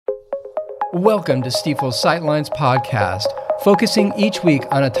Welcome to Stifel's Sightlines podcast, focusing each week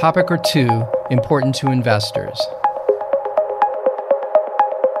on a topic or two important to investors.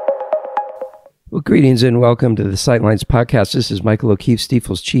 Well, greetings and welcome to the Sightlines podcast. This is Michael O'Keefe,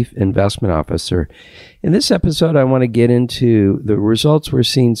 Stifel's Chief Investment Officer. In this episode, I want to get into the results we're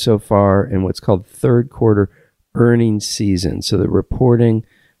seeing so far in what's called third quarter earnings season. So the reporting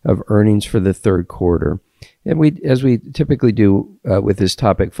of earnings for the third quarter. And we, as we typically do with this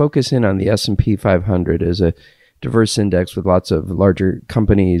topic, focus in on the S&P 500 as a diverse index with lots of larger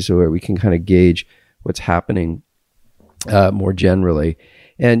companies where we can kind of gauge what's happening more generally.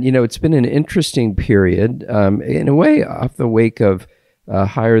 And, you know, it's been an interesting period, in a way, off the wake of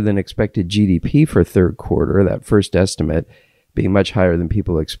higher than expected GDP for third quarter, that first estimate being much higher than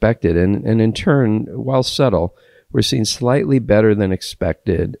people expected. And in turn, while subtle, we're seeing slightly better than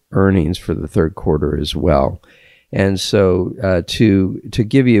expected earnings for the third quarter as well. And so to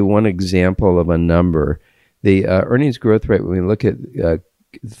give you one example of a number, the earnings growth rate, when we look at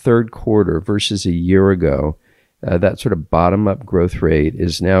third quarter versus a year ago, that sort of bottom-up growth rate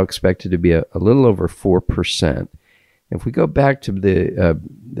is now expected to be a little over 4%. If we go back to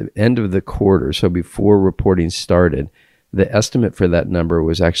the end of the quarter, so before reporting started, the estimate for that number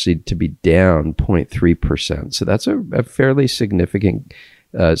was actually to be down 0.3%. So that's a fairly significant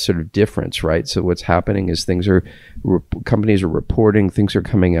sort of difference, right? So what's happening is companies are reporting, things are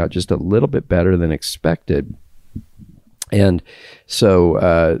coming out just a little bit better than expected. And so,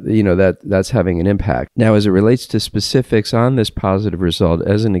 that's having an impact. Now, as it relates to specifics on this positive result,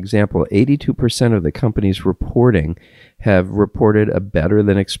 as an example, 82% of the companies reporting have reported a better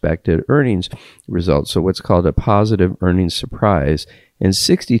than expected earnings result. So what's called a positive earnings surprise. And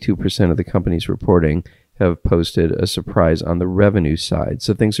 62% of the companies reporting have posted a surprise on the revenue side.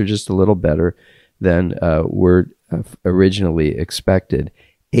 So things are just a little better than were originally expected.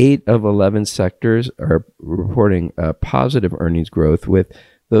 8 of 11 sectors are reporting positive earnings growth, with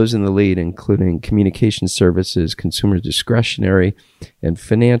those in the lead including communication services, consumer discretionary, and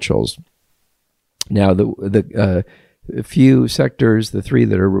financials. Now, the few sectors, the 3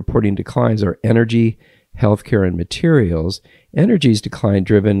 that are reporting declines, are energy, healthcare, and materials. Energy's decline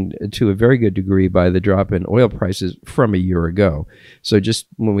driven to a very good degree by the drop in oil prices from a year ago. So just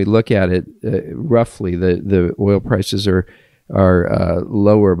when we look at it, roughly the oil prices are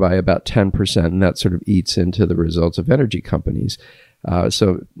lower by about 10%, and that sort of eats into the results of energy companies.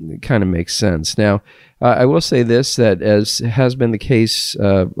 So it kind of makes sense. Now, I will say this, that as has been the case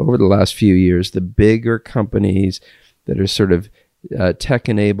over the last few years, the bigger companies that are sort of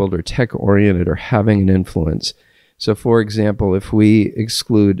tech-enabled or tech-oriented are having an influence. So, for example, if we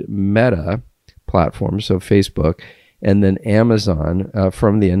exclude Meta platforms, so Facebook, and then Amazon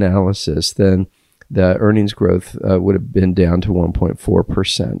from the analysis, then the earnings growth would have been down to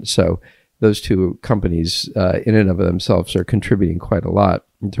 1.4%. So those two companies in and of themselves are contributing quite a lot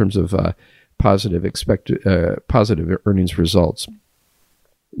in terms of positive earnings results.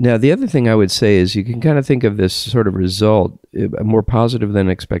 Now, the other thing I would say is you can kind of think of this sort of result, more positive than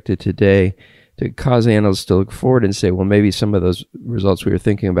expected today, to cause analysts to look forward and say, well, maybe some of those results we were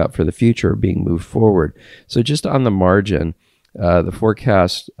thinking about for the future are being moved forward. So just on the margin, the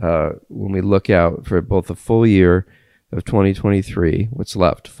forecast, when we look out for both the full year of 2023, what's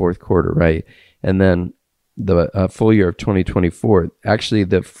left, fourth quarter, right? And then the full year of 2024, actually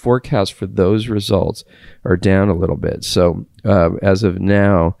the forecast for those results are down a little bit. So as of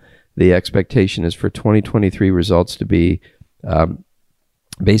now, the expectation is for 2023 results to be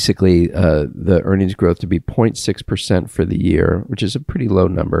basically the earnings growth to be 0.6% for the year, which is a pretty low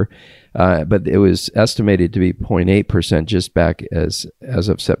number. But it was estimated to be 0.8% just back as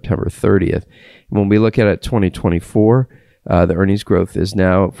of September 30th. And when we look at 2024, the earnings growth is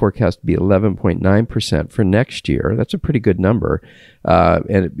now forecast to be 11.9% for next year. That's a pretty good number.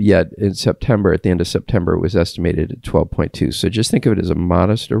 And yet in September, at the end of September, it was estimated at 12.2%. So just think of it as a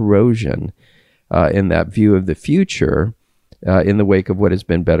modest erosion in that view of the future in the wake of what has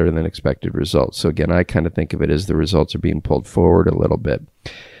been better than expected results. So again, I kind of think of it as the results are being pulled forward a little bit.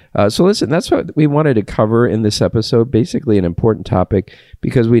 So listen, that's what we wanted to cover in this episode, basically an important topic,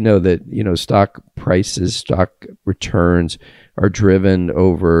 because we know that, stock prices, stock returns are driven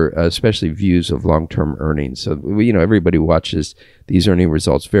over especially views of long-term earnings. So, everybody watches these earning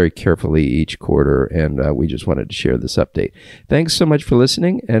results very carefully each quarter, and we just wanted to share this update. Thanks so much for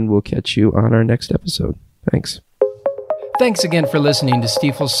listening, and we'll catch you on our next episode. Thanks. Thanks again for listening to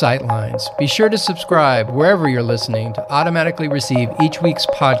Stifel's Sightlines. Be sure to subscribe wherever you're listening to automatically receive each week's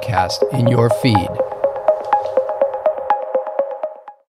podcast in your feed.